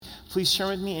please turn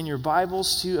with me in your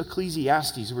Bibles to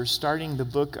Ecclesiastes. We're starting the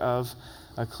book of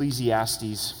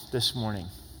Ecclesiastes this morning.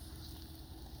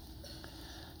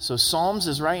 So Psalms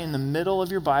is right in the middle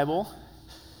of your Bible,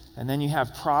 and then you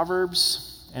have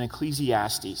Proverbs and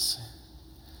Ecclesiastes.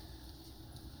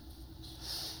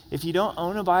 If you don't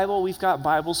own a Bible, we've got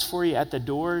Bibles for you at the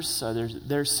doors.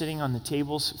 They're sitting on the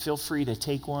tables. Feel free to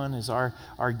take one as our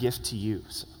gift to you.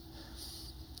 So,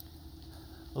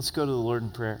 let's go to the Lord in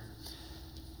prayer.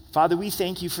 Father, we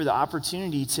thank you for the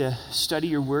opportunity to study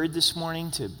your word this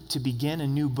morning, to begin a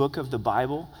new book of the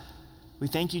Bible. We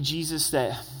thank you, Jesus,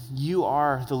 that you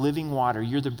are the living water.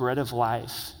 You're the bread of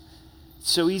life.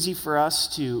 It's so easy for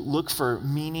us to look for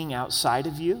meaning outside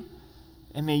of you.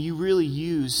 And may you really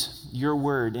use your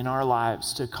word in our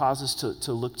lives to cause us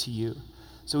to look to you.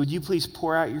 So would you please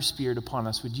pour out your Spirit upon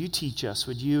us? Would you teach us?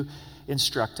 Would you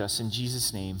instruct us? In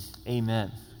Jesus' name,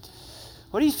 amen.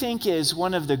 What do you think is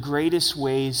one of the greatest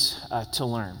ways to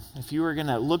learn? If you were going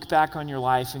to look back on your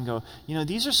life and go,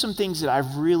 these are some things that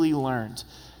I've really learned.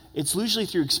 It's usually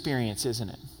through experience, isn't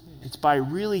it? It's by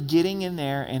really getting in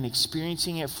there and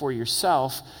experiencing it for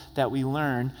yourself that we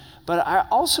learn. But I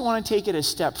also want to take it a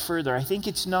step further. I think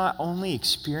it's not only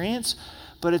experience,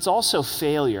 but it's also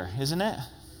failure, isn't it?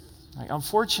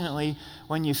 Unfortunately,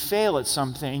 when you fail at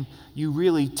something, you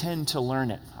really tend to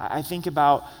learn it. I think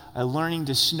about learning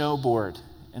to snowboard.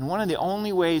 And one of the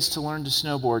only ways to learn to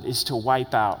snowboard is to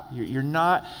wipe out. You're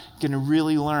not going to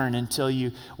really learn until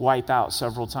you wipe out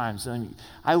several times.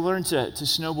 I learned to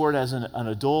snowboard as an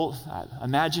adult.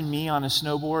 Imagine me on a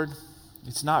snowboard.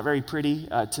 It's not very pretty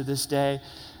to this day.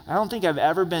 I don't think I've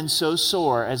ever been so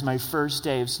sore as my first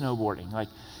day of snowboarding.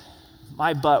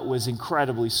 My butt was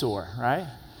incredibly sore, right?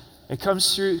 It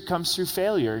comes through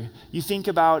failure. You think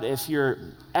about if you're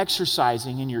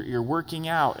exercising and you're working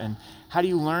out, and how do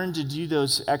you learn to do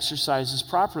those exercises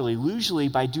properly? Usually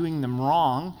by doing them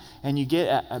wrong, and you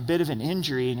get a bit of an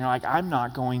injury, and you're like, I'm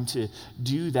not going to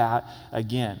do that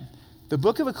again. The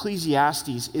book of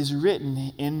Ecclesiastes is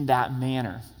written in that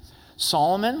manner.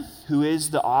 Solomon, who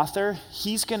is the author,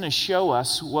 he's going to show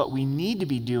us what we need to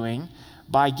be doing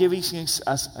by giving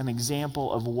us an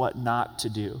example of what not to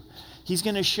do. He's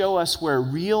going to show us where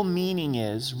real meaning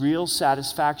is, real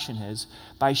satisfaction is,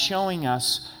 by showing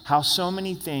us how so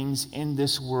many things in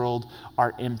this world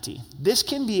are empty. This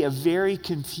can be a very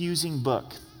confusing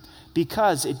book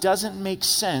because it doesn't make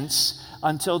sense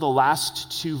until the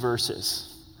last two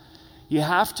verses. You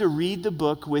have to read the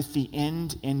book with the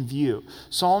end in view.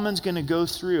 Solomon's going to go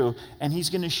through and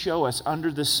he's going to show us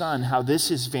under the sun how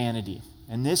this is vanity.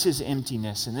 And this is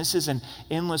emptiness, and this is an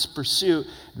endless pursuit.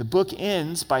 The book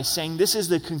ends by saying this is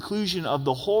the conclusion of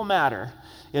the whole matter,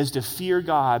 is to fear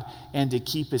God and to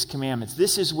keep his commandments.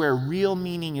 This is where real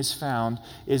meaning is found,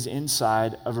 is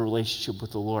inside of a relationship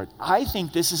with the Lord. I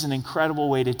think this is an incredible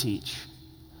way to teach.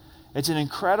 It's an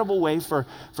incredible way for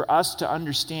us to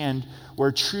understand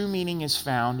where true meaning is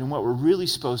found and what we're really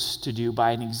supposed to do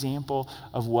by an example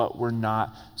of what we're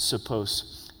not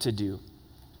supposed to do.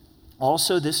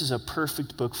 Also, this is a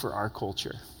perfect book for our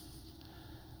culture.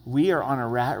 We are on a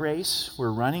rat race.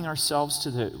 We're running ourselves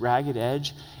to the ragged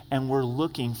edge, and we're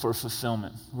looking for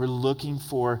fulfillment. We're looking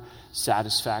for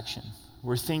satisfaction.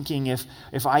 We're thinking if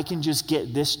I can just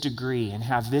get this degree and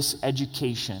have this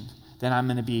education, then I'm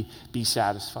going to be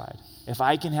satisfied. If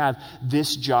I can have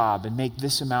this job and make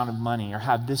this amount of money, or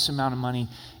have this amount of money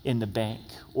in the bank,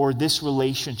 or this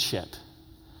relationship,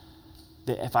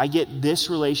 that if I get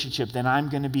this relationship, then I'm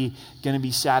going to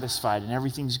be satisfied and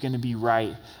everything's going to be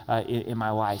right in my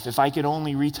life. If I could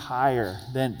only retire,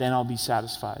 then I'll be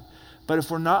satisfied. But if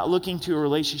we're not looking to a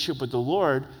relationship with the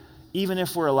Lord, even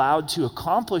if we're allowed to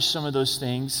accomplish some of those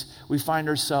things, we find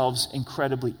ourselves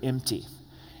incredibly empty.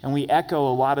 And we echo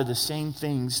a lot of the same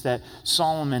things that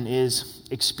Solomon is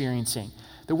experiencing.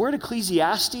 The word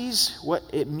Ecclesiastes, what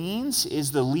it means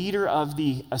is the leader of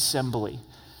the assembly.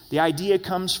 The idea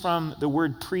comes from the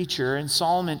word preacher, and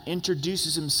Solomon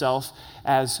introduces himself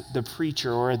as the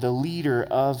preacher or the leader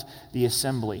of the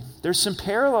assembly. There's some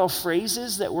parallel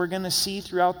phrases that we're going to see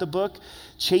throughout the book.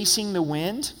 Chasing the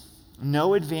wind,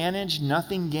 no advantage,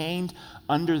 nothing gained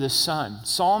under the sun.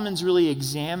 Solomon's really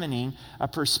examining a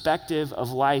perspective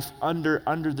of life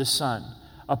under the sun,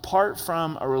 apart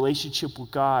from a relationship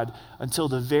with God until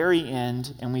the very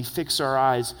end, and we fix our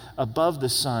eyes above the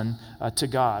sun to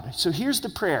God. So here's the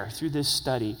prayer through this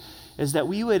study, is that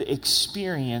we would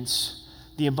experience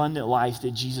the abundant life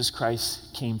that Jesus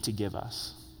Christ came to give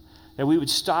us. That we would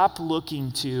stop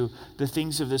looking to the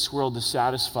things of this world to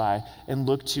satisfy and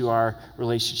look to our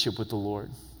relationship with the Lord.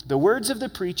 The words of the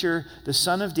preacher, the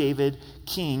son of David,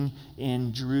 king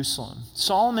in Jerusalem.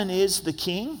 Solomon is the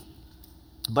king,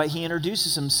 but he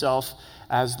introduces himself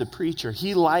as the preacher.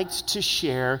 He liked to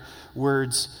share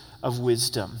words of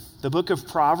wisdom. The book of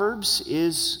Proverbs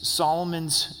is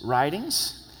Solomon's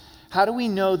writings. How do we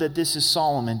know that this is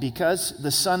Solomon? Because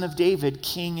the son of David,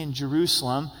 king in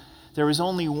Jerusalem, there was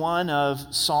only one of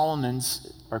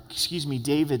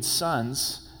David's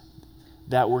sons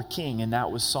that were king, and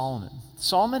that was Solomon.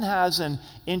 Solomon has an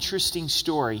interesting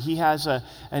story. He has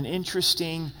an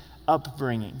interesting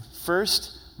upbringing.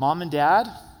 First, mom and dad,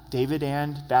 David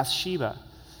and Bathsheba.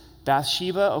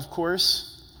 Bathsheba, of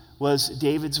course, was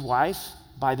David's wife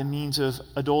by the means of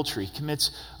adultery.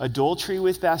 Commits adultery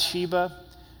with Bathsheba,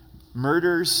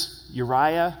 murders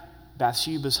Uriah,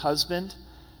 Bathsheba's husband,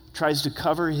 tries to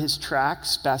cover his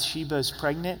tracks. Bathsheba is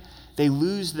pregnant. They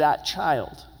lose that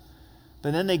child.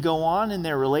 But then they go on in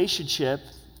their relationship,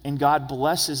 and God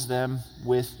blesses them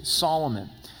with Solomon.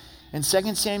 In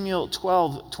 2 Samuel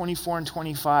 12, 24 and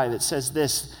 25, it says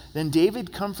this, "Then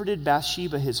David comforted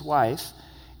Bathsheba his wife,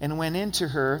 and went in to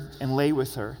her and lay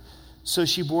with her. So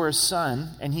she bore a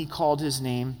son, and he called his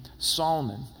name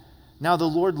Solomon. Now the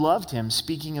Lord loved him,"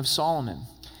 speaking of Solomon,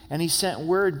 "and he sent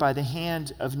word by the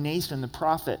hand of Nathan the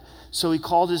prophet. So he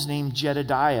called his name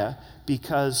Jedediah,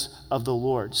 because of the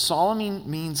Lord." Solomon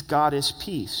means God is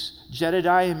peace.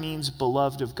 Jedediah means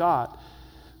beloved of God.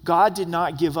 God did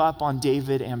not give up on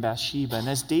David and Bathsheba. And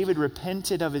as David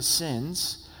repented of his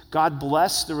sins, God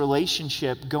blessed the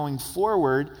relationship going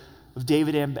forward of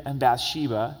David and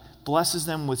Bathsheba, blesses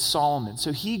them with Solomon.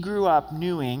 So he grew up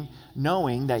knowing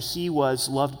that he was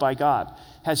loved by God.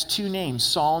 Has two names,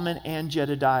 Solomon and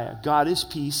Jedediah. God is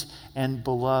peace and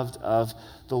beloved of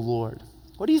the Lord.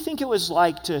 What do you think it was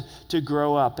like to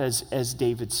grow up as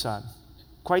David's son?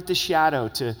 Quite the shadow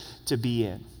to be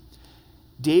in.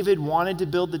 David wanted to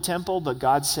build the temple, but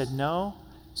God said no.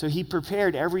 So he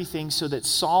prepared everything so that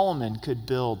Solomon could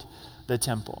build the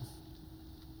temple.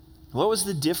 What was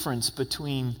the difference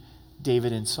between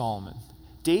David and Solomon?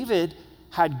 David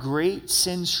had great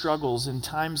sin struggles in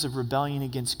times of rebellion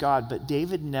against God, but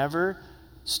David never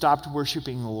stopped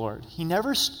worshiping the Lord. He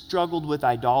never struggled with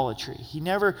idolatry. We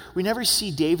never see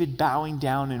David bowing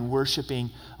down and worshiping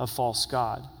a false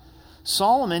god.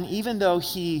 Solomon, even though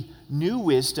he knew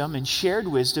wisdom and shared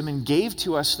wisdom and gave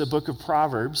to us the book of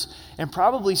Proverbs, and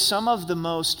probably some of the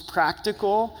most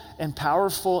practical and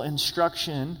powerful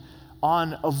instruction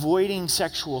on avoiding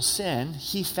sexual sin,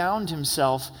 he found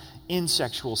himself in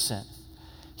sexual sin.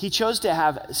 He chose to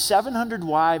have 700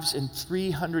 wives and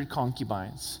 300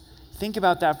 concubines. Think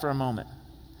about that for a moment.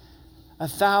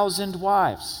 1,000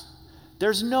 wives.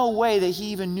 There's no way that he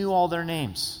even knew all their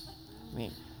names. I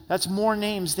mean, that's more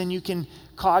names than you can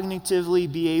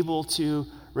cognitively be able to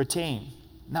retain.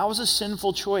 And that was a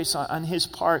sinful choice on his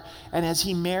part. And as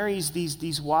he marries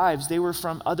these wives, they were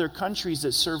from other countries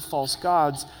that served false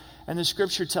gods. And the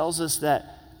scripture tells us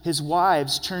that his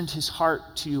wives turned his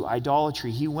heart to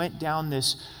idolatry. He went down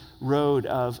this road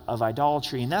of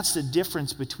idolatry. And that's the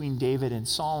difference between David and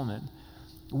Solomon.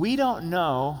 We don't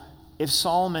know if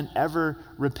Solomon ever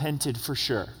repented for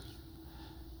sure.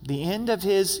 The end of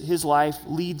his life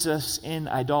leads us in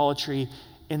idolatry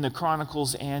in the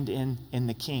Chronicles and in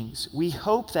the Kings. We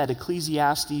hope that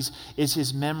Ecclesiastes is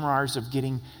his memoirs of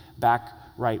getting back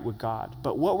right with God.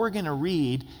 But what we're going to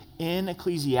read in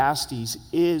Ecclesiastes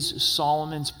is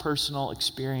Solomon's personal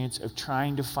experience of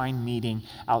trying to find meaning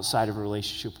outside of a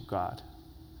relationship with God.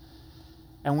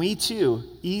 And we too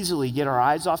easily get our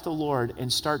eyes off the Lord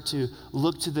and start to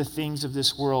look to the things of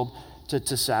this world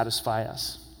to satisfy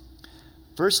us.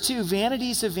 Verse 2,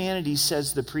 "Vanities of vanities,"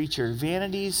 says the preacher.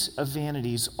 Vanities of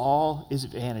vanities, all is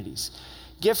vanities.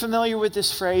 Get familiar with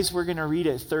this phrase. We're going to read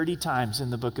it 30 times in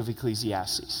the book of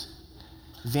Ecclesiastes.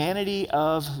 Vanity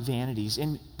of vanities.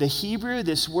 In the Hebrew,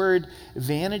 this word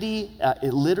vanity,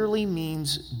 it literally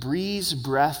means breeze,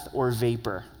 breath, or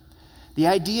vapor. The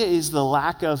idea is the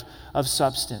lack of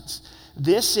substance.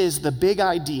 This is the big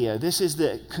idea. This is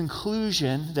the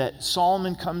conclusion that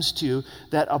Solomon comes to,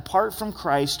 that apart from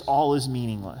Christ, all is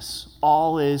meaningless.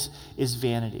 All is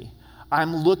vanity.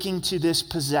 I'm looking to this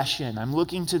possession. I'm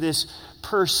looking to this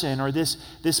person or this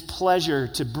pleasure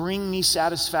to bring me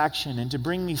satisfaction and to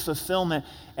bring me fulfillment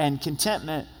and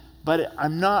contentment, but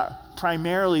I'm not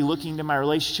primarily looking to my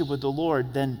relationship with the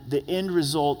Lord. Then the end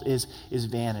result is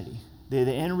vanity. The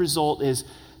end result is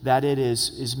that it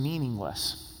is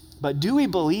meaningless. But do we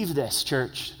believe this,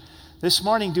 church? This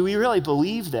morning, do we really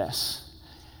believe this?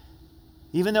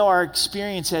 Even though our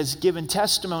experience has given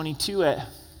testimony to it,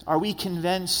 are we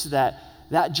convinced that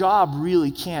job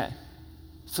really can't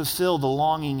fulfill the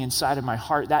longing inside of my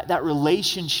heart? That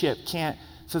relationship can't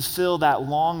fulfill that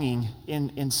longing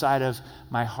inside of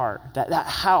my heart. That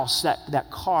house,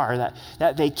 that car,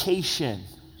 that vacation,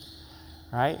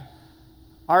 right?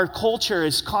 Our culture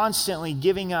is constantly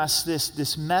giving us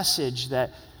this message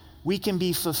that we can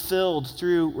be fulfilled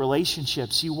through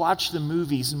relationships. You watch the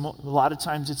movies, and a lot of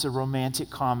times it's a romantic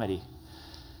comedy.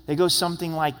 They go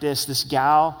something like this. This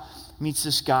gal meets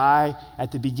this guy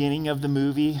at the beginning of the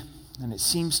movie, and it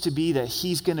seems to be that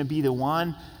he's going to be the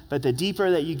one. But the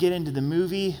deeper that you get into the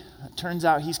movie, it turns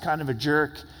out he's kind of a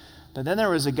jerk. But then there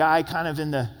was a guy kind of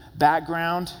in the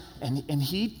background, and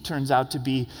he turns out to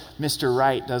be Mr.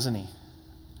 Right, doesn't he?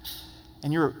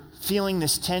 And you're feeling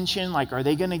this tension, like, are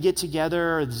they going to get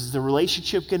together? Or is the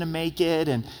relationship going to make it?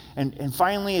 And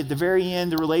finally, at the very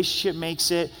end, the relationship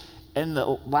makes it. And the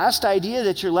last idea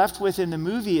that you're left with in the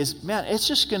movie is, man, it's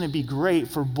just going to be great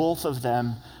for both of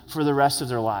them for the rest of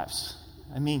their lives.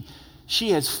 I mean,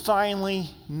 she has finally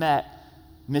met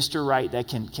Mr. Right that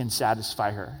can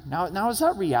satisfy her. Now, is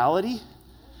that reality?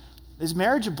 Is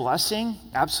marriage a blessing?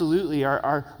 Absolutely.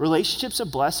 Are relationships a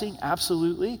blessing?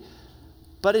 Absolutely.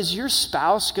 But is your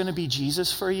spouse going to be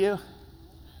Jesus for you?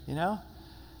 You know?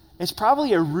 It's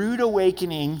probably a rude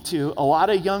awakening to a lot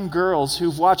of young girls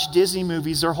who've watched Disney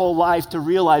movies their whole life to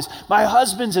realize, my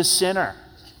husband's a sinner,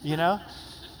 you know?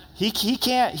 He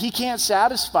can't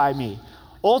satisfy me.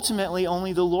 Ultimately,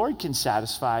 only the Lord can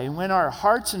satisfy. And when our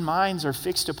hearts and minds are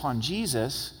fixed upon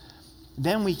Jesus,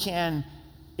 then we can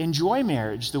enjoy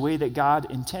marriage the way that God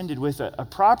intended, with a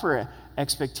proper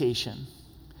expectation.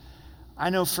 I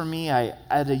know for me, I,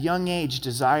 at a young age,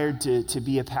 desired to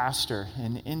be a pastor.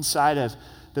 And inside of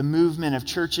the movement of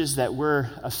churches that we're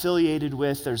affiliated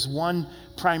with, there's one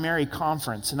primary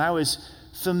conference. And I was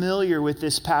familiar with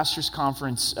this pastors'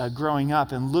 conference growing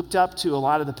up, and looked up to a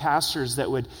lot of the pastors that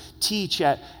would teach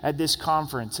at this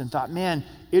conference, and thought, man,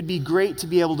 it'd be great to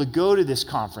be able to go to this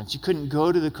conference. You couldn't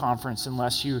go to the conference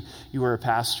unless you were a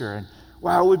pastor. And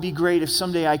wow, it would be great if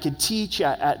someday I could teach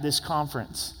at this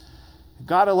conference.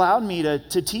 God allowed me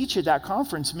to teach at that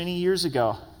conference many years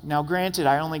ago. Now, granted,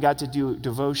 I only got to do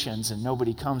devotions, and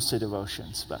nobody comes to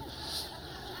devotions, but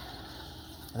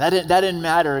that didn't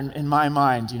matter in my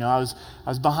mind. You know, I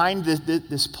was behind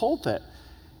this pulpit,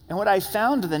 and what I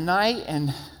found the night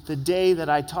and the day that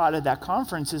I taught at that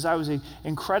conference is I was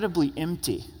incredibly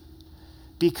empty,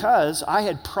 because I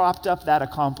had propped up that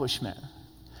accomplishment.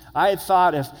 I had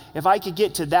thought if I could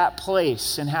get to that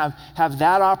place and have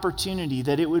that opportunity,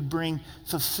 that it would bring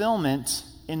fulfillment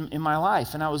in my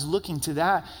life. And I was looking to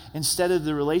that instead of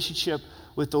the relationship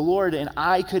with the Lord. And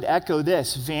I could echo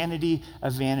this: vanity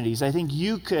of vanities. I think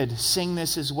you could sing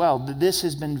this as well. This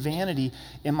has been vanity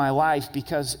in my life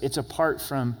because it's apart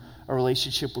from a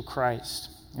relationship with Christ.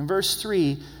 In verse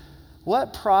 3,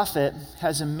 what profit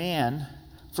has a man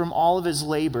from all of his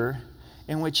labor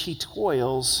in which he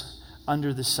toils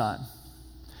under the sun?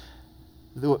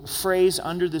 The phrase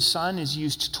 "under the sun" is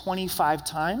used 25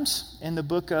 times in the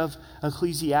book of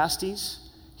Ecclesiastes.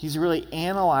 He's really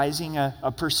analyzing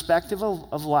a perspective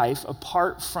of life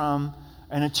apart from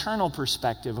an eternal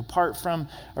perspective, apart from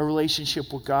a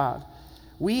relationship with God.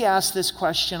 We ask this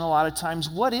question a lot of times: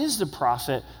 what is the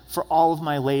profit for all of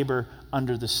my labor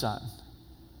under the sun?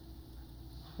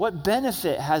 What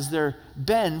benefit has there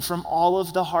been from all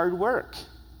of the hard work?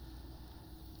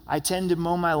 I tend to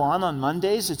mow my lawn on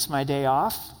Mondays. It's my day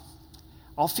off.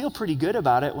 I'll feel pretty good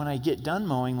about it when I get done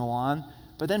mowing the lawn,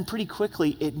 but then pretty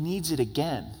quickly it needs it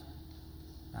again,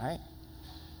 right?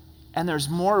 And there's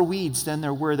more weeds than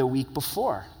there were the week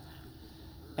before.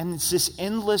 And it's this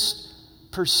endless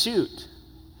pursuit.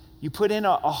 You put in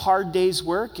a hard day's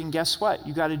work, and guess what?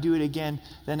 You got to do it again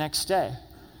the next day.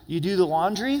 You do the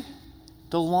laundry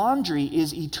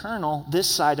is eternal this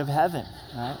side of heaven,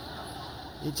 right?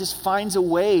 It just finds a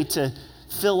way to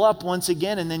fill up once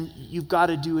again, and then you've got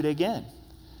to do it again.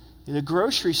 In the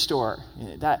grocery store,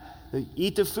 you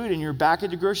eat the food, and you're back at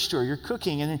the grocery store. You're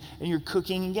cooking, and you're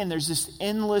cooking again. There's this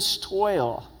endless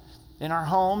toil in our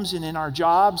homes and in our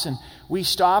jobs, and we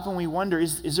stop and we wonder,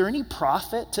 is there any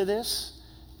profit to this?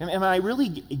 Am I really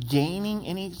gaining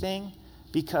anything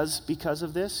because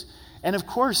of this? And of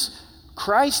course,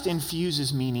 Christ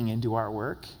infuses meaning into our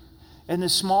work. And the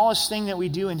smallest thing that we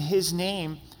do in His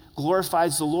name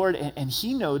glorifies the Lord, and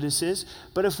He notices.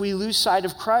 But if we lose sight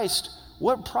of Christ,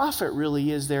 what profit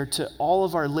really is there to all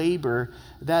of our labor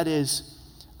that is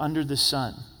under the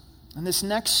sun? In this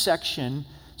next section,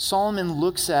 Solomon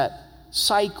looks at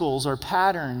cycles or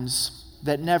patterns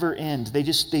that never end. They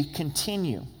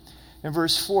continue. In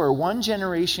verse 4, one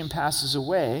generation passes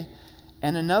away,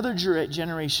 and another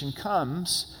generation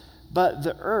comes, but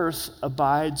the earth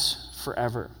abides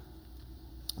forever.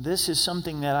 This is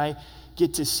something that I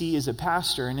get to see as a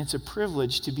pastor, and it's a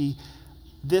privilege to be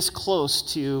this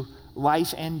close to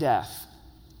life and death.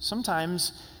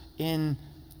 Sometimes in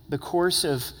the course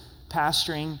of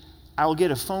pastoring, I'll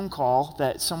get a phone call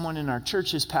that someone in our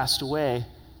church has passed away,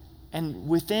 and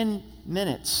within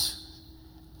minutes,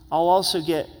 I'll also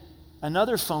get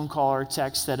another phone call or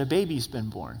text that a baby's been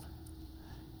born.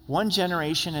 One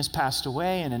generation has passed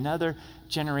away and another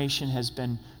generation has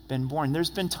been born. There's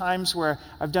been times where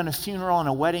I've done a funeral and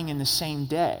a wedding in the same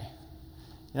day.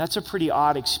 And that's a pretty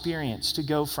odd experience, to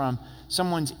go from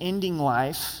someone's ending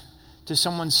life to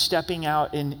someone stepping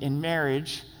out in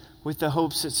marriage with the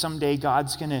hopes that someday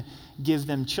God's going to give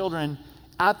them children.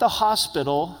 At the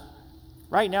hospital,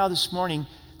 right now this morning,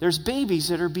 there's babies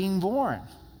that are being born.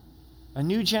 A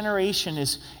new generation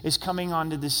is coming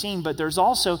onto the scene, but there's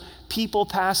also people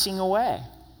passing away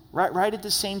right at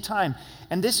the same time.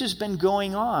 And this has been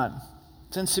going on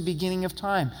since the beginning of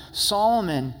time.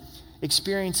 Solomon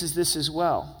experiences this as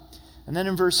well. And then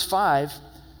in verse 5,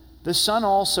 the sun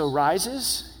also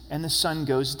rises and the sun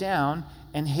goes down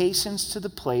and hastens to the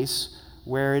place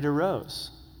where it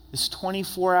arose. This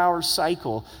 24-hour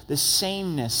cycle, the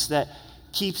sameness that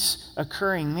keeps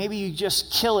occurring. Maybe you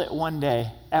just kill it one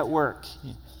day at work.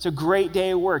 It's a great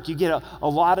day at work. You get a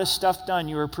lot of stuff done.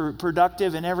 You are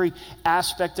productive in every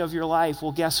aspect of your life.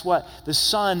 Well, guess what? The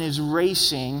sun is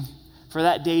racing for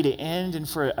that day to end and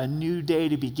for a new day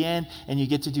to begin, and you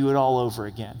get to do it all over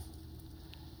again.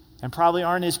 And probably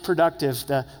aren't as productive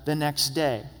the next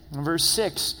day. In verse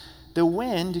 6, the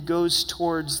wind goes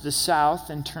towards the south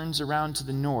and turns around to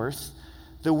the north.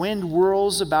 The wind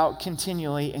whirls about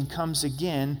continually and comes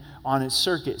again on its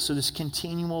circuit. So this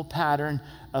continual pattern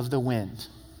of the wind,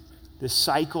 this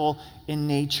cycle in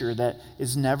nature that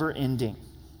is never ending.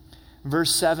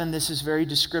 Verse 7, this is very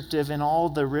descriptive. And all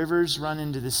the rivers run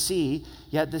into the sea,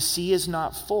 yet the sea is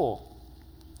not full.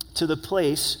 To the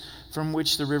place from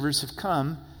which the rivers have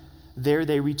come, there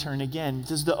they return again.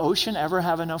 Does the ocean ever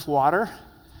have enough water?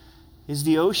 Is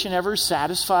the ocean ever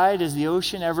satisfied? Is the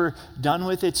ocean ever done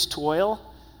with its toil?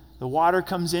 The water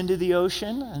comes into the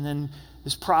ocean, and then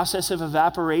this process of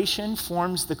evaporation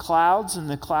forms the clouds, and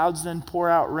the clouds then pour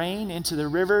out rain into the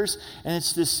rivers, and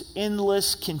it's this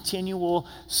endless, continual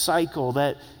cycle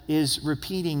that is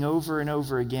repeating over and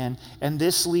over again. And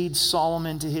this leads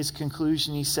Solomon to his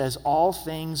conclusion. He says, all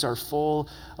things are full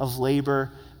of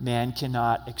labor, man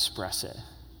cannot express it.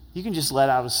 You can just let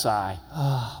out a sigh.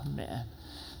 Oh, man.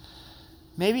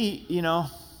 Maybe,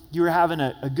 you were having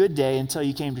a good day until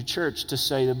you came to church to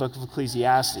study the book of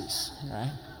Ecclesiastes,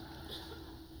 right?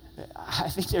 I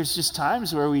think there's just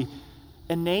times where we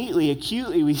innately,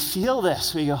 acutely, we feel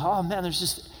this. We go, oh man, there's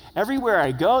just, everywhere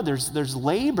I go, there's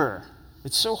labor.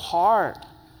 It's so hard.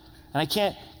 And I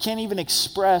can't even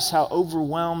express how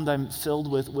overwhelmed I'm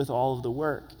filled with all of the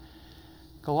work.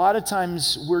 A lot of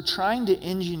times we're trying to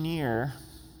engineer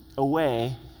a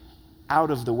way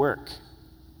out of the work.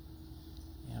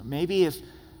 Maybe if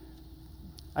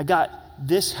I got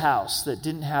this house that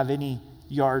didn't have any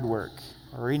yard work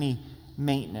or any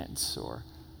maintenance, or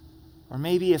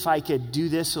maybe if I could do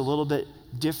this a little bit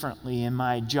differently in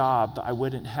my job, I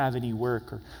wouldn't have any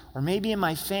work. Or maybe in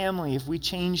my family, if we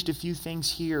changed a few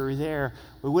things here or there,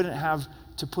 we wouldn't have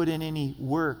to put in any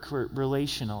work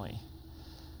relationally.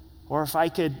 Or if I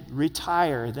could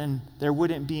retire, then there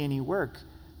wouldn't be any work.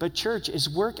 But church, is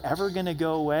work ever going to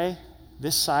go away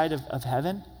this side of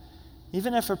heaven?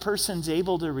 Even if a person's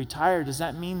able to retire, does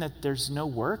that mean that there's no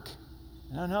work?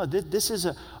 No. This is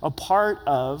a part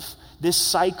of this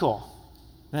cycle.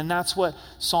 And that's what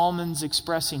Solomon's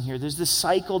expressing here. There's this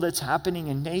cycle that's happening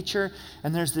in nature,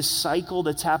 and there's this cycle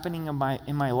that's happening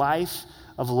in my life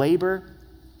of labor.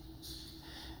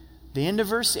 The end of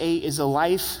verse 8 is a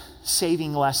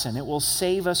life-saving lesson. It will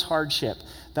save us hardship.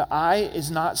 The eye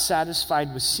is not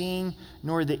satisfied with seeing,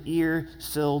 nor the ear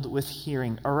filled with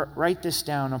hearing. Or write this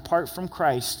down. Apart from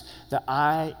Christ, the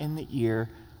eye and the ear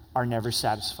are never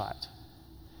satisfied.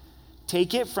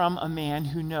 Take it from a man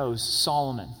who knows,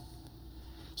 Solomon.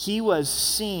 He was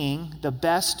seeing the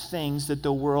best things that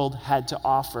the world had to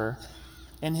offer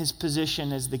in his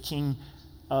position as the king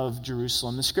of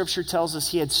Jerusalem. The scripture tells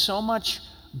us he had so much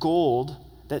gold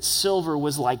that silver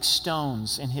was like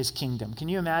stones in his kingdom. Can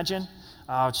you imagine?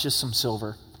 Oh, it's just some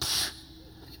silver.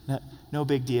 No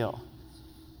big deal.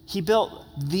 He built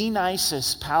the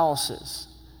nicest palaces,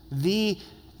 the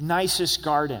nicest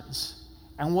gardens.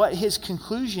 And what his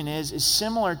conclusion is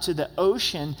similar to the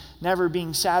ocean never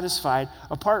being satisfied.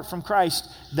 Apart from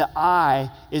Christ, the eye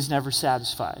is never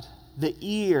satisfied. The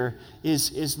ear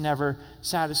is never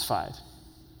satisfied.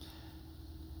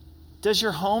 Does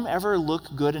your home ever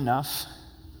look good enough?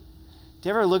 Do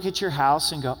you ever look at your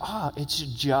house and go, oh, it's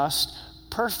just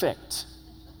perfect?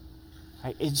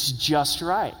 Right? It's just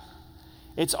right.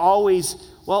 It's always,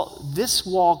 well, this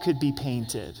wall could be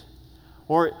painted,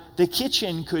 or the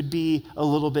kitchen could be a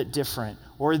little bit different,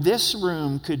 or this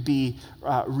room could be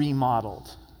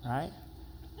remodeled, right?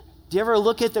 Do you ever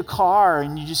look at the car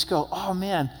and you just go, oh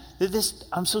man,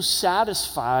 I'm so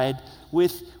satisfied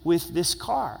with this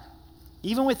car?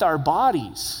 Even with our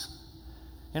bodies.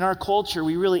 In our culture,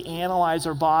 we really analyze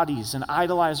our bodies and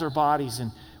idolize our bodies,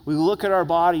 and we look at our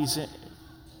bodies, and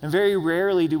very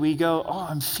rarely do we go, oh,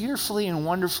 I'm fearfully and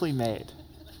wonderfully made.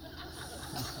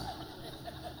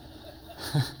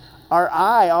 Our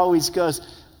eye always goes,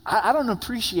 I don't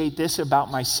appreciate this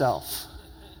about myself.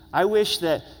 I wish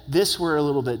that this were a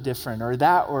little bit different, or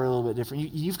that were a little bit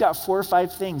different. You've got 4 or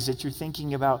 5 things that you're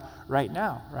thinking about right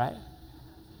now, right?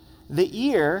 The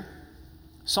ear,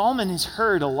 Solomon has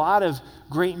heard a lot of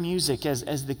great music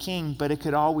as the king, but it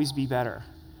could always be better.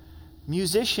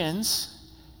 Musicians,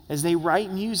 as they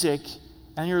write music,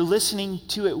 and you're listening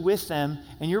to it with them,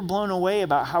 and you're blown away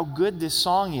about how good this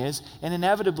song is, and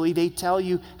inevitably they tell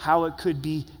you how it could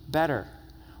be better.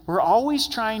 We're always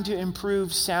trying to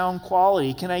improve sound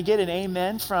quality. Can I get an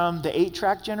amen from the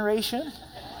 8-track generation?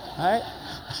 Right?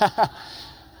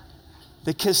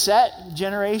 The cassette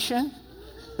generation?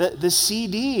 The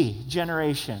CD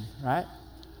generation, right?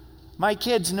 My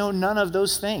kids know none of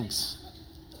those things.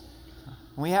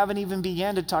 We haven't even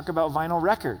began to talk about vinyl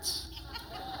records.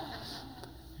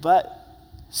 But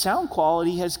sound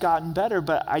quality has gotten better,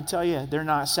 but I tell you, they're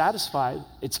not satisfied.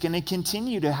 It's going to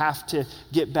continue to have to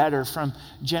get better from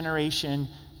generation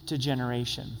to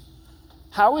generation.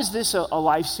 How is this a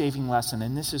life-saving lesson?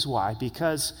 And this is why.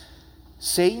 Because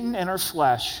Satan and our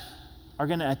flesh are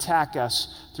going to attack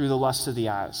us through the lust of the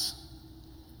eyes.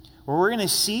 Where we're going to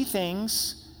see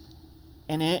things,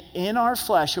 and in our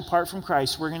flesh, apart from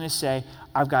Christ, we're going to say,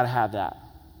 I've got to have that.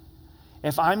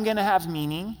 If I'm going to have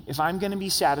meaning, if I'm going to be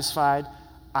satisfied,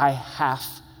 I have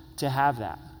to have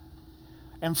that.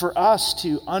 And for us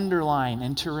to underline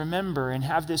and to remember and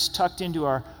have this tucked into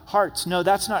our hearts, no,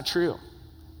 that's not true.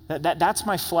 That's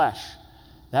my flesh.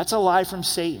 That's a lie from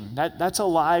Satan. That's a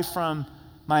lie from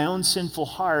my own sinful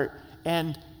heart.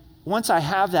 And once I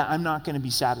have that, I'm not going to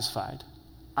be satisfied.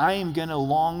 I am going to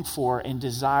long for and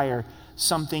desire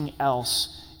something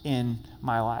else in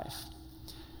my life.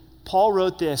 Paul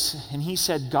wrote this, and he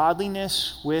said,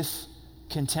 godliness with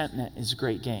contentment is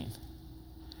great gain.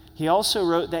 He also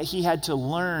wrote that he had to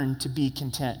learn to be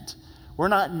content. We're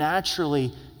not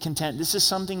naturally content. This is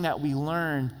something that we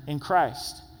learn in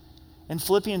Christ. In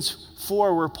Philippians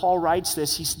 4, where Paul writes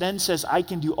this, he then says, I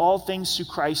can do all things through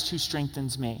Christ who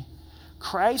strengthens me.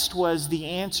 Christ was the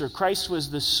answer. Christ was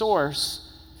the source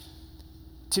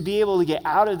to be able to get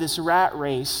out of this rat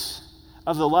race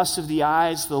of the lust of the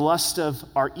eyes, the lust of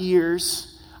our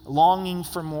ears, longing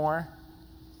for more.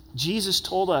 Jesus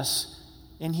told us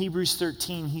in Hebrews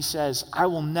 13, he says, I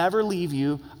will never leave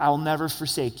you, I will never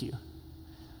forsake you.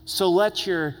 So let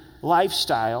your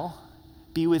lifestyle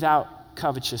be without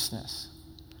covetousness.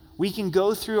 We can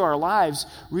go through our lives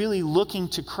really looking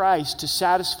to Christ to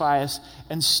satisfy us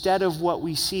instead of what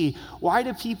we see. Why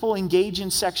do people engage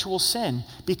in sexual sin?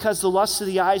 Because the lust of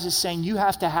the eyes is saying you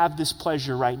have to have this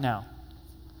pleasure right now.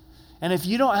 And if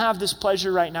you don't have this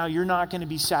pleasure right now, you're not going to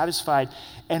be satisfied.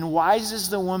 And wise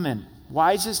is the woman,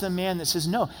 wise is the man that says,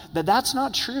 no, that's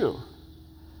not true.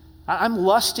 I'm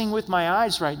lusting with my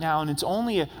eyes right now, and it's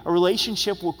only a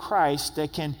relationship with Christ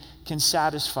that can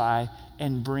satisfy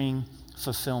and bring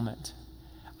fulfillment.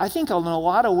 I think in a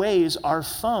lot of ways, our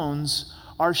phones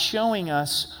are showing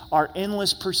us our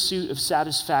endless pursuit of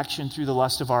satisfaction through the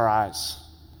lust of our eyes.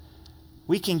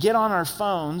 We can get on our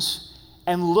phones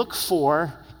and look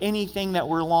for anything that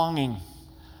we're longing.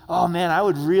 Oh man, I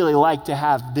would really like to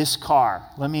have this car.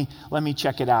 Let me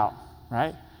check it out,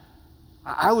 right?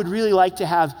 I would really like to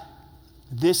have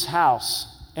this house.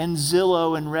 And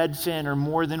Zillow and Redfin are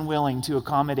more than willing to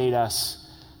accommodate us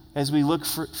as we look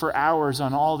for hours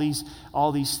on all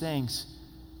these things.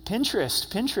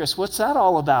 Pinterest, what's that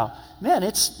all about? Man,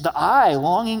 it's the eye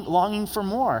longing for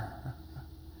more.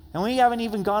 And we haven't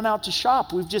even gone out to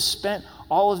shop. We've just spent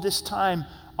all of this time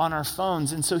on our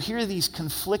phones. And so here are these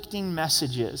conflicting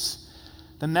messages.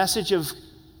 The message of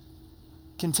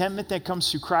contentment that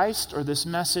comes through Christ, or this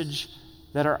message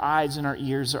that our eyes and our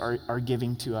ears are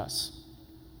giving to us.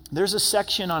 There's a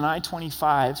section on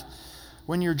I-25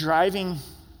 when you're driving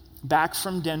back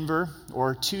from Denver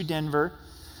or to Denver,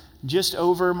 just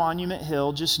over Monument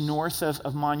Hill, just north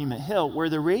of Monument Hill, where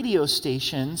the radio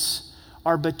stations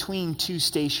are between two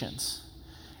stations.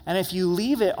 And if you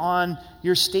leave it on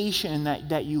your station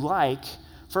that you like,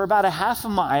 for about a half a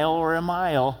mile or a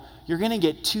mile, you're going to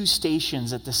get two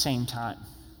stations at the same time.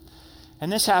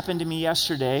 And this happened to me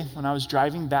yesterday when I was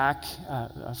driving back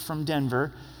from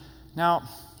Denver. Now,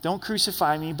 don't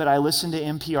crucify me, but I listened to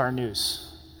NPR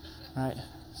News, right?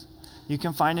 You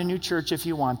can find a new church if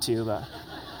you want to. But.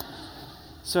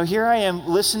 So here I am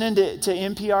listening to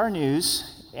NPR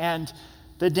News, and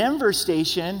the Denver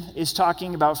station is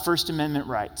talking about First Amendment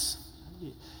rights.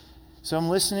 So I'm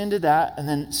listening to that, and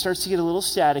then it starts to get a little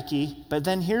staticky. But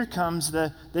then here comes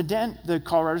the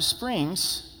Colorado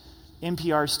Springs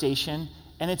NPR station,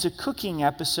 and it's a cooking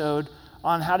episode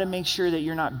on how to make sure that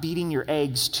you're not beating your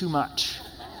eggs too much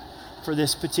for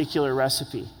this particular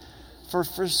recipe. For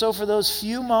those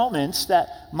few moments,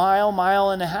 that mile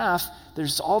and a half,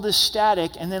 there's all this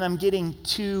static, and then I'm getting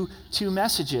two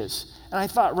messages. And I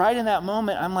thought right in that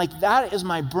moment, I'm like, that is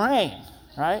my brain,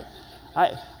 right?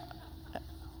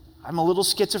 I'm a little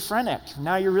schizophrenic.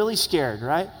 Now you're really scared,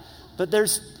 right? But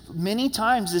there's many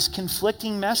times this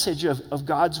conflicting message of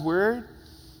God's word,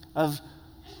 of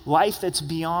life that's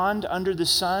beyond under the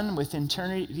sun with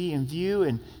eternity in view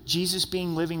and Jesus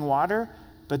being living water.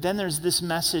 But then there's this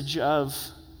message of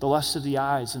the lust of the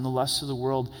eyes and the lust of the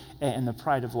world and the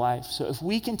pride of life. So if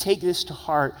we can take this to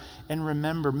heart and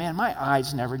remember, man, my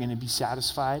eye's never going to be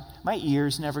satisfied. My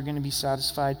ear's never going to be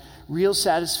satisfied. Real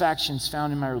satisfaction is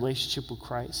found in my relationship with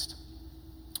Christ.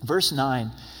 Verse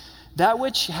 9, that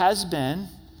which has been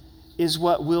is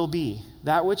what will be.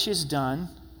 That which is done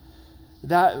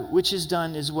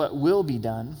is what will be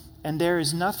done, and there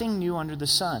is nothing new under the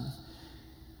sun.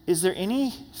 Is there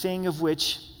anything of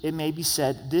which it may be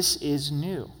said, this is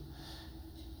new?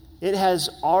 It has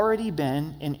already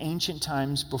been in ancient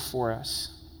times before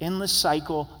us. Endless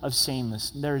cycle of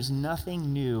sameness. There is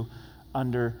nothing new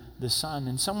under the sun.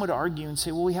 And some would argue and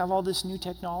say, well, we have all this new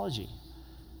technology.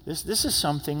 This is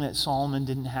something that Solomon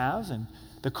didn't have, and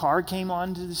the car came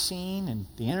onto the scene, and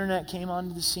the internet came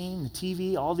onto the scene, the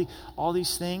TV, all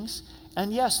these things.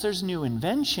 And yes, there's new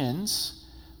inventions,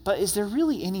 but is there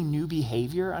really any new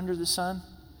behavior under the sun?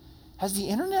 Has the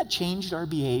internet changed our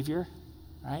behavior,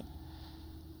 right?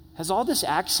 Has all this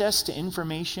access to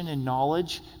information and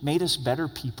knowledge made us better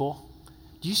people?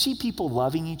 Do you see people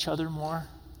loving each other more,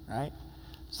 right?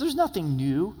 So there's nothing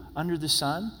new under the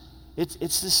sun.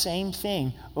 It's the same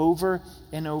thing over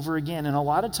and over again. And a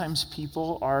lot of times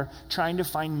people are trying to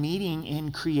find meaning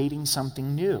in creating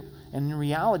something new. And in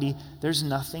reality, there's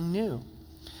nothing new.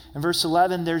 In verse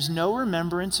 11, there's no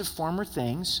remembrance of former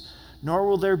things, nor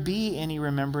will there be any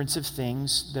remembrance of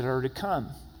things that are to come.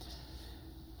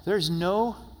 There's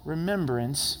no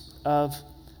remembrance of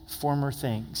former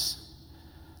things.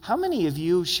 How many of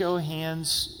you, show of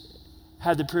hands,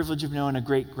 had the privilege of knowing a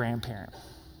great-grandparent?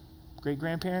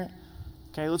 Great-grandparent?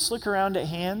 Okay, let's look around at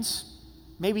hands.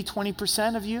 Maybe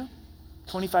 20% of you,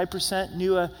 25%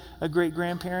 knew a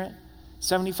great-grandparent.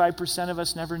 75% of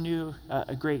us never knew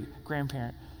a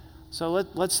great-grandparent. So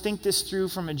let's think this through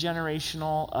from a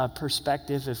generational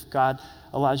perspective if God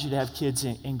allows you to have kids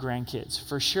and grandkids.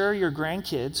 For sure, your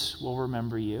grandkids will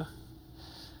remember you.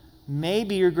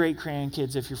 Maybe your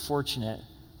great-grandkids if you're fortunate,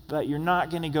 but you're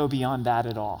not going to go beyond that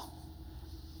at all.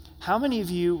 How many of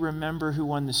you remember who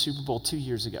won the Super Bowl 2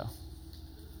 years ago?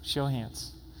 Show of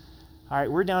hands. All right,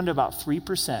 we're down to about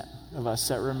 3% of us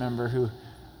that remember who.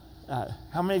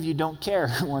 How many of you don't care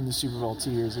who won the Super Bowl 2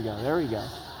 years ago? There we go.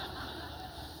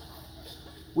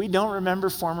 We don't remember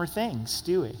former things,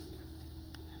 do we?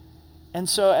 And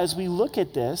so as we look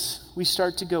at this, we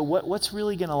start to go, what's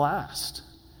really going to last?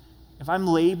 If I'm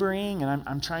laboring and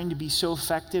I'm trying to be so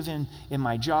effective in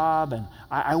my job and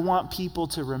I want people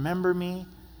to remember me,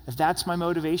 if that's my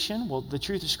motivation, well, the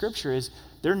truth of Scripture is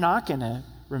they're not going to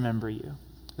remember you.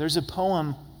 There's a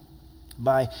poem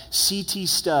by C.T.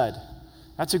 Studd.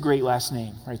 That's a great last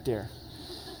name right there.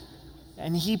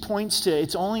 And he points to,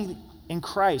 it's only in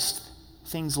Christ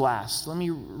things last. Let me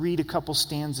read a couple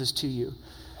stanzas to you.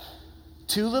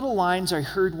 2 little lines I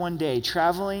heard one day,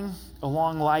 traveling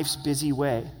along life's busy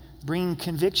way, bringing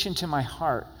conviction to my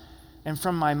heart, and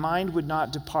from my mind would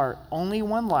not depart. Only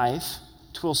one life,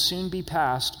 'twill soon be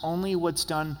past. Only what's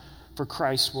done for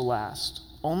Christ will last.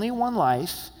 Only one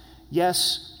life,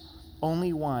 yes,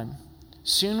 only one.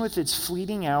 Soon with its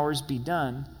fleeting hours be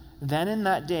done. Then in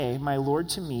that day my Lord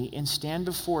to meet and stand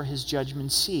before his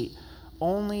judgment seat.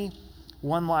 Only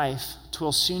one life,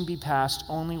 'twill soon be past.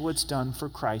 Only what's done for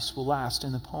Christ will last.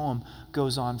 And the poem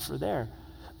goes on for there.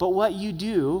 But what you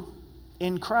do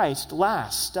in Christ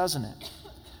lasts, doesn't it?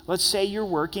 Let's say you're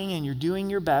working and you're doing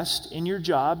your best in your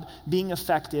job, being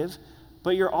effective,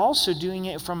 but you're also doing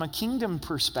it from a kingdom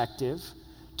perspective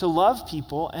to love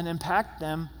people and impact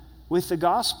them with the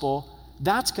gospel.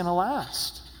 that's going to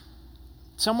last.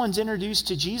 Someone's introduced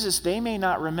to Jesus, they may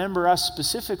not remember us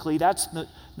specifically. That's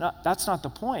not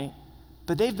the point.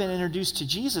 But they've been introduced to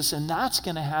Jesus, and that's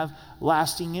going to have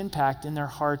lasting impact in their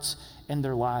hearts and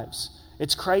their lives.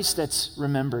 It's Christ that's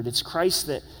remembered. It's Christ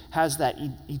that has that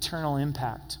eternal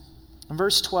impact. In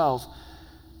verse 12,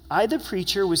 I, the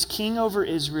preacher, was king over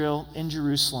Israel in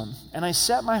Jerusalem, and I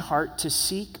set my heart to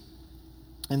seek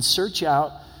and search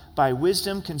out by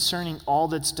wisdom concerning all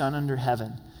that's done under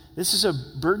heaven. This is a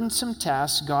burdensome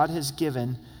task God has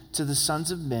given to the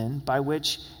sons of men by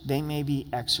which they may be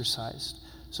exercised.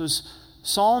 So as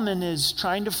Solomon is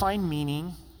trying to find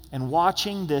meaning and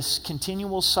watching this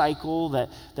continual cycle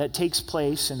that takes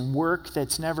place and work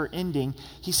that's never ending,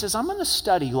 he says, I'm going to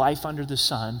study life under the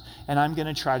sun, and I'm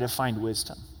going to try to find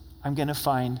wisdom. I'm going to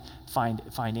find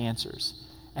answers.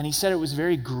 And he said it was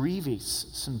very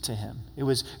grievous to him. It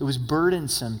was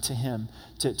burdensome to him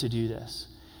to do this.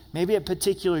 Maybe at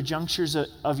particular junctures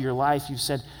of your life, you've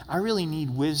said, I really need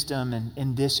wisdom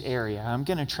in this area. I'm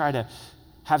going to try to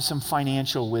have some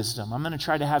financial wisdom. I'm going to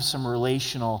try to have some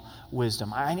relational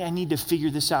wisdom. I need to figure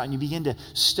this out. And you begin to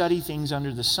study things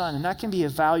under the sun. And that can be a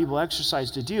valuable exercise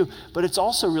to do, but it's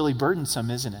also really burdensome,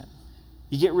 isn't it?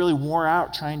 You get really wore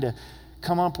out trying to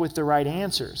come up with the right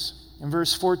answers. In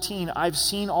verse 14, I've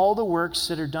seen all the works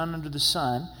that are done under the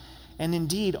sun, and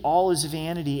indeed all is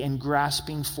vanity and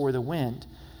grasping for the wind.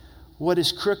 What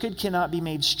is crooked cannot be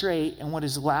made straight, and what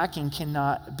is lacking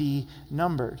cannot be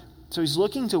numbered. So he's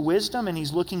looking to wisdom and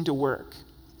he's looking to work.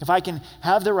 If I can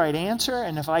have the right answer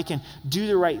and if I can do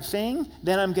the right thing,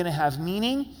 then I'm going to have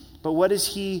meaning. But what does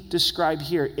he describe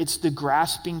here? It's the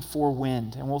grasping for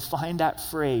wind. And we'll find that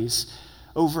phrase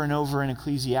over and over in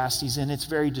Ecclesiastes, and it's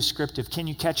very descriptive. Can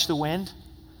you catch the wind?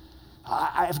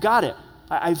 I've got it.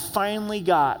 I've finally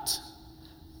got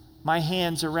my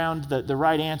hands around the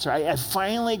right answer. I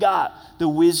finally got the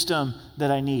wisdom that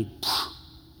I need.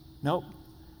 Nope.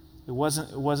 It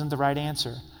wasn't the right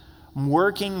answer. I'm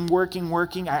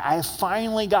working. I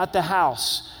finally got the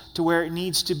house to where it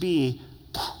needs to be.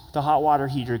 The hot water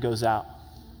heater goes out.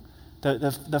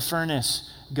 The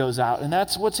furnace goes out. And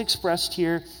that's what's expressed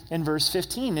here in verse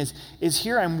 15 is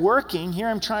here I'm working, here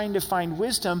I'm trying to find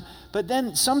wisdom, but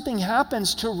then something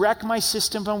happens to wreck my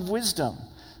system of wisdom.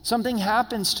 Something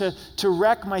happens to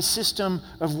wreck my system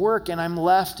of work, and I'm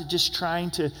left just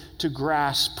trying to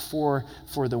grasp for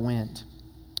the wind.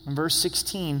 In verse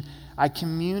 16, I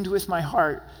communed with my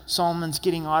heart. Solomon's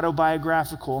getting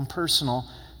autobiographical and personal,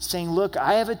 saying, look,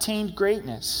 I have attained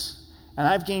greatness, and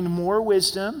I've gained more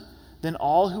wisdom than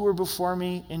all who were before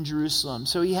me in Jerusalem.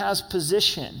 So he has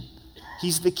position.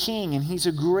 He's the king, and he's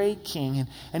a great king,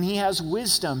 and he has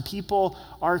wisdom. People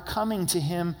are coming to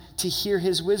him to hear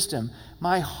his wisdom.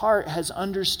 My heart has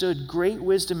understood great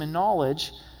wisdom and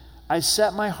knowledge. I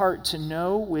set my heart to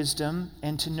know wisdom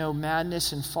and to know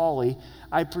madness and folly.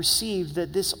 I perceive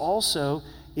that this also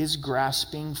is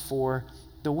grasping for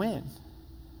the wind.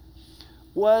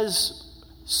 Was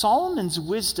Solomon's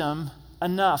wisdom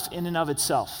enough in and of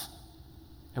itself?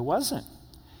 It wasn't.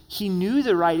 He knew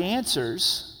the right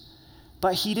answers,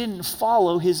 but he didn't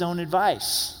follow his own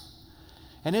advice.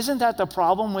 And isn't that the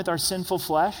problem with our sinful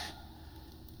flesh?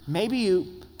 Maybe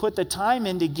you put the time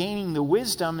into gaining the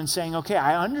wisdom and saying, okay,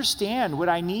 I understand what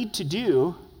I need to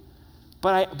do,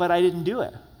 but I didn't do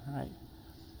it. Right?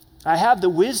 I have the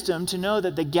wisdom to know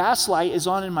that the gas light is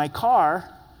on in my car,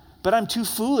 but I'm too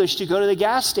foolish to go to the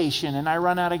gas station and I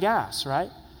run out of gas, right?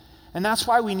 And that's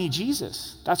why we need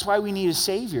Jesus. That's why we need a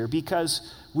Savior,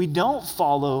 because we don't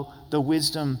follow the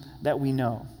wisdom that we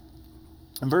know.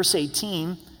 In verse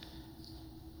 18,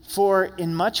 for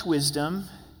in much wisdom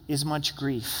is much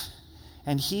grief,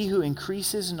 and he who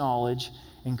increases knowledge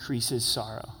increases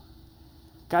sorrow.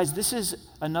 Guys, this is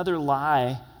another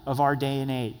lie of our day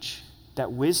and age,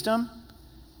 that wisdom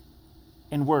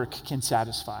and work can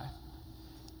satisfy.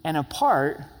 And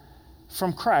apart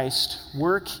from Christ,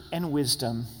 work and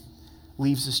wisdom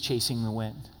leaves us chasing the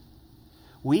wind.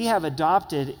 We have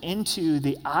adopted into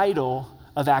the idol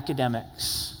of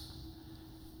academics,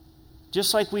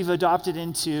 just like we've adopted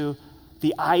into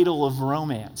the idol of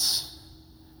romance.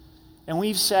 And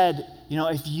we've said,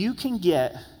 if you can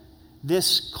get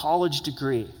this college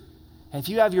degree, if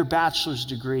you have your bachelor's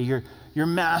degree, your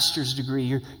master's degree,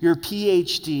 your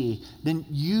PhD, then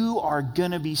you are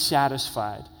going to be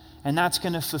satisfied. And that's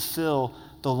going to fulfill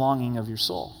the longing of your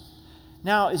soul.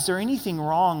 Now, is there anything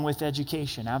wrong with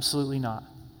education? Absolutely not.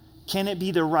 Can it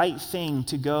be the right thing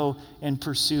to go and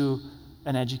pursue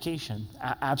an education?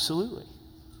 Absolutely.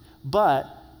 But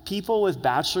people with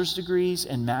bachelor's degrees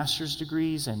and master's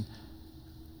degrees and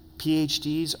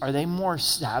PhDs, are they more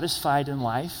satisfied in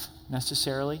life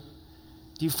necessarily?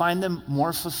 Do you find them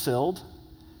more fulfilled?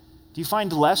 Do you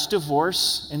find less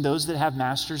divorce in those that have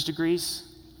master's degrees?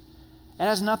 It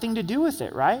has nothing to do with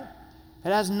it, right? It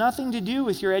has nothing to do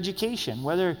with your education.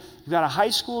 Whether you've got a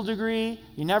high school degree,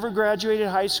 you never graduated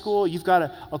high school, you've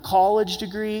got a college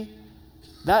degree,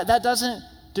 that doesn't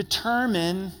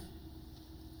determine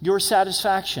your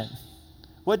satisfaction.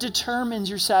 What determines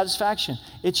your satisfaction?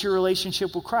 It's your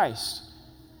relationship with Christ.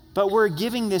 But we're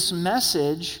giving this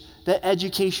message that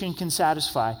education can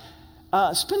satisfy.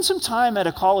 Spend some time at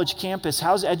a college campus.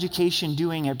 How's education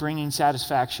doing at bringing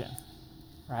satisfaction?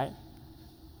 Right?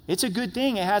 It's a good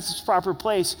thing. It has its proper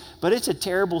place, but it's a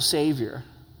terrible Savior.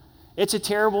 It's a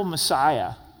terrible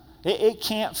Messiah. It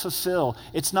can't fulfill.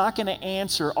 It's not going to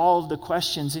answer all of the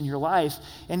questions in your life.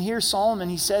 And here Solomon,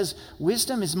 he says,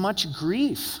 wisdom is much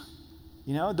grief.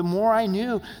 The more I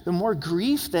knew, the more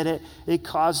grief that it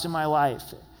caused in my life.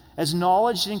 As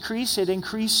knowledge increased, it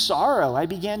increased sorrow. I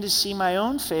began to see my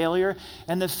own failure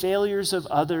and the failures of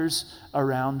others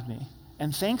around me.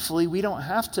 And thankfully, we don't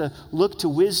have to look to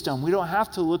wisdom. We don't have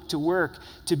to look to work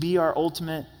to be our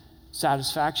ultimate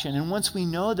satisfaction. And once we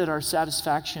know that our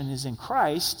satisfaction is in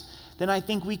Christ, then I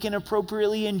think we can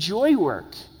appropriately enjoy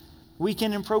work. We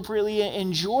can appropriately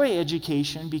enjoy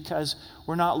education because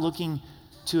we're not looking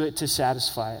to it to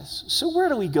satisfy us. So where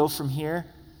do we go from here?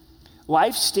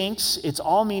 Life stinks. It's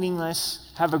all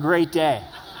meaningless. Have a great day.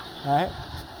 Right?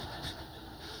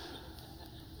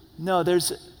 No,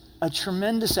 there's a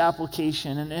tremendous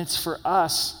application, and it's for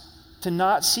us to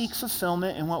not seek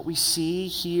fulfillment in what we see,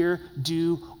 hear,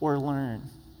 do, or learn.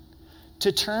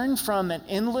 To turn from an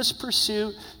endless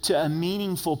pursuit to a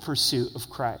meaningful pursuit of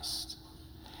Christ.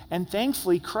 And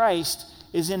thankfully, Christ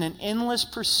is in an endless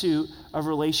pursuit of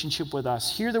relationship with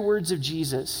us. Hear the words of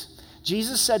Jesus.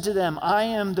 Jesus said to them, I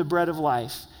am the bread of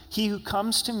life. He who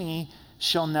comes to me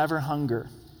shall never hunger.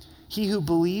 He who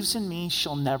believes in me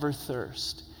shall never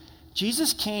thirst.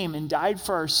 Jesus came and died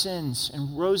for our sins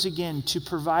and rose again to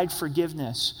provide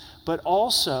forgiveness, but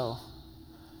also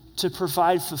to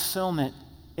provide fulfillment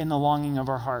in the longing of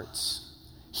our hearts.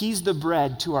 He's the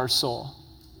bread to our soul.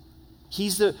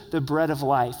 He's the bread of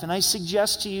life. And I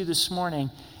suggest to you this morning,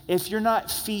 if you're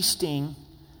not feasting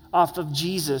off of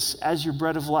Jesus as your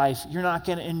bread of life, you're not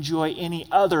going to enjoy any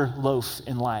other loaf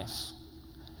in life.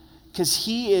 Because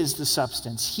he is the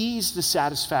substance. He's the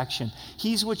satisfaction.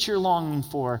 He's what you're longing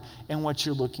for and what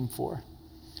you're looking for.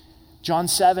 John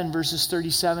 7, verses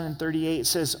 37 and 38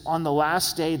 says, on the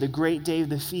last day, the great day of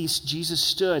the feast, Jesus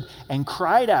stood and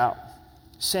cried out,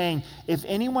 saying, if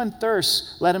anyone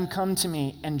thirsts, let him come to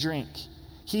me and drink.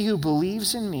 He who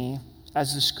believes in me,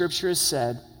 as the scripture has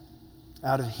said,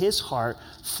 out of his heart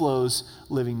flows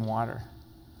living water.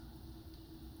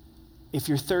 If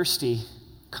you're thirsty,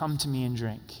 come to me and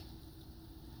drink.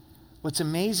 What's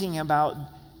amazing about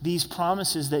these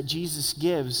promises that Jesus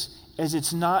gives is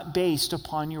it's not based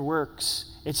upon your works.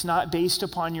 It's not based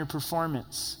upon your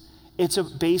performance. It's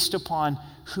based upon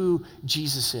who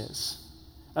Jesus is,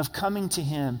 of coming to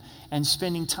him and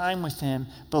spending time with him,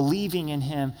 believing in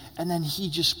him, and then he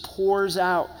just pours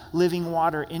out living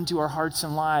water into our hearts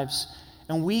and lives.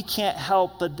 And we can't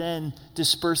help but then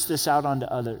disperse this out onto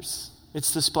others.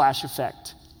 It's the splash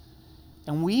effect.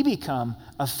 And we become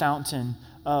a fountain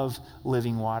of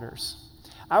living waters.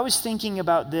 I was thinking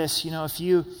about this, if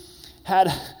you had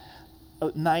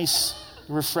a nice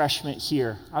refreshment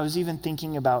here. I was even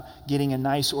thinking about getting a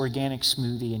nice organic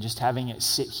smoothie and just having it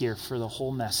sit here for the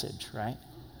whole message, right?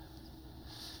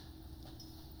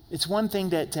 It's one thing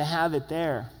to have it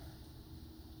there,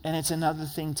 and it's another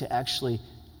thing to actually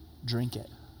drink it,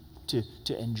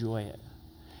 to enjoy it.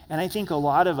 And I think a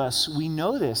lot of us, we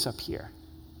know this up here.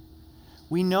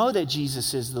 We know that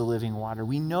Jesus is the living water.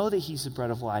 We know that he's the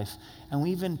bread of life. And we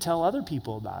even tell other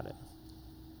people about it.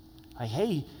 Like,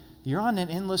 hey, you're on an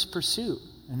endless pursuit.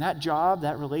 And that job,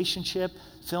 that relationship,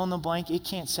 fill in the blank, it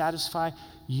can't satisfy.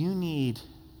 You need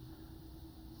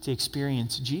to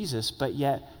experience Jesus. But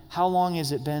yet, how long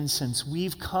has it been since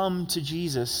we've come to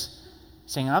Jesus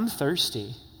saying, I'm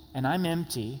thirsty and I'm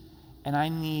empty and I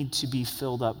need to be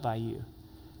filled up by you?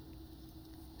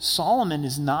 Solomon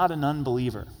is not an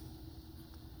unbeliever.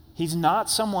 He's not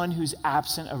someone who's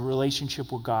absent of a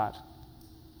relationship with God.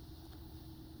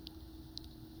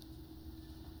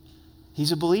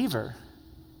 He's a believer.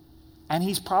 And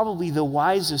he's probably the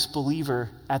wisest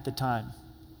believer at the time.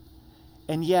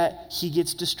 And yet, he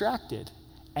gets distracted.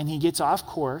 And he gets off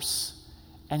course.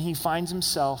 And he finds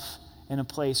himself in a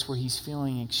place where he's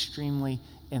feeling extremely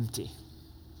empty.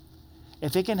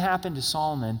 If it can happen to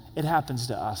Solomon, it happens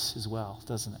to us as well,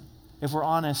 doesn't it? If we're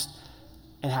honest,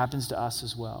 it happens to us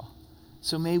as well.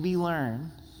 So may we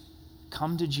learn,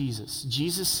 come to Jesus.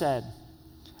 Jesus said,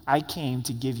 I came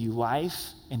to give you life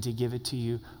and to give it to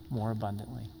you more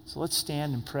abundantly. So let's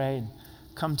stand and pray and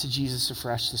come to Jesus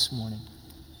afresh this morning.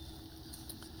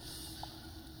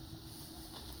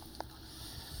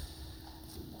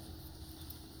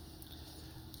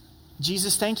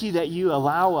 Jesus, thank you that you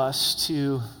allow us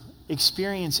to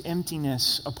experience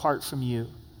emptiness apart from you.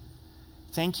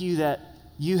 Thank you that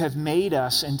you have made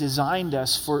us and designed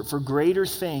us for greater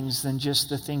things than just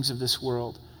the things of this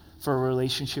world, for a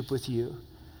relationship with you.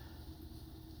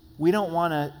 We don't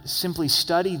want to simply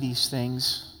study these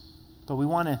things, but we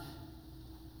want to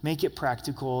make it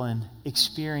practical and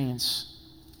experience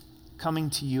coming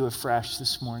to you afresh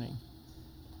this morning.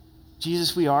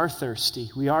 Jesus, we are thirsty.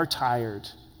 We are tired.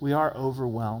 We are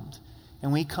overwhelmed.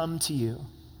 And we come to you.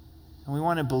 And we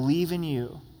want to believe in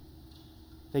you,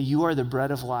 that you are the bread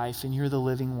of life and you're the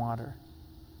living water.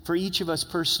 For each of us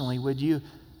personally, would you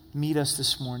meet us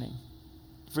this morning?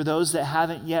 For those that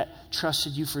haven't yet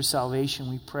trusted you for salvation,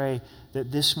 we pray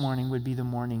that this morning would be the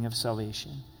morning of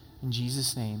salvation. In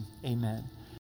Jesus' name, amen.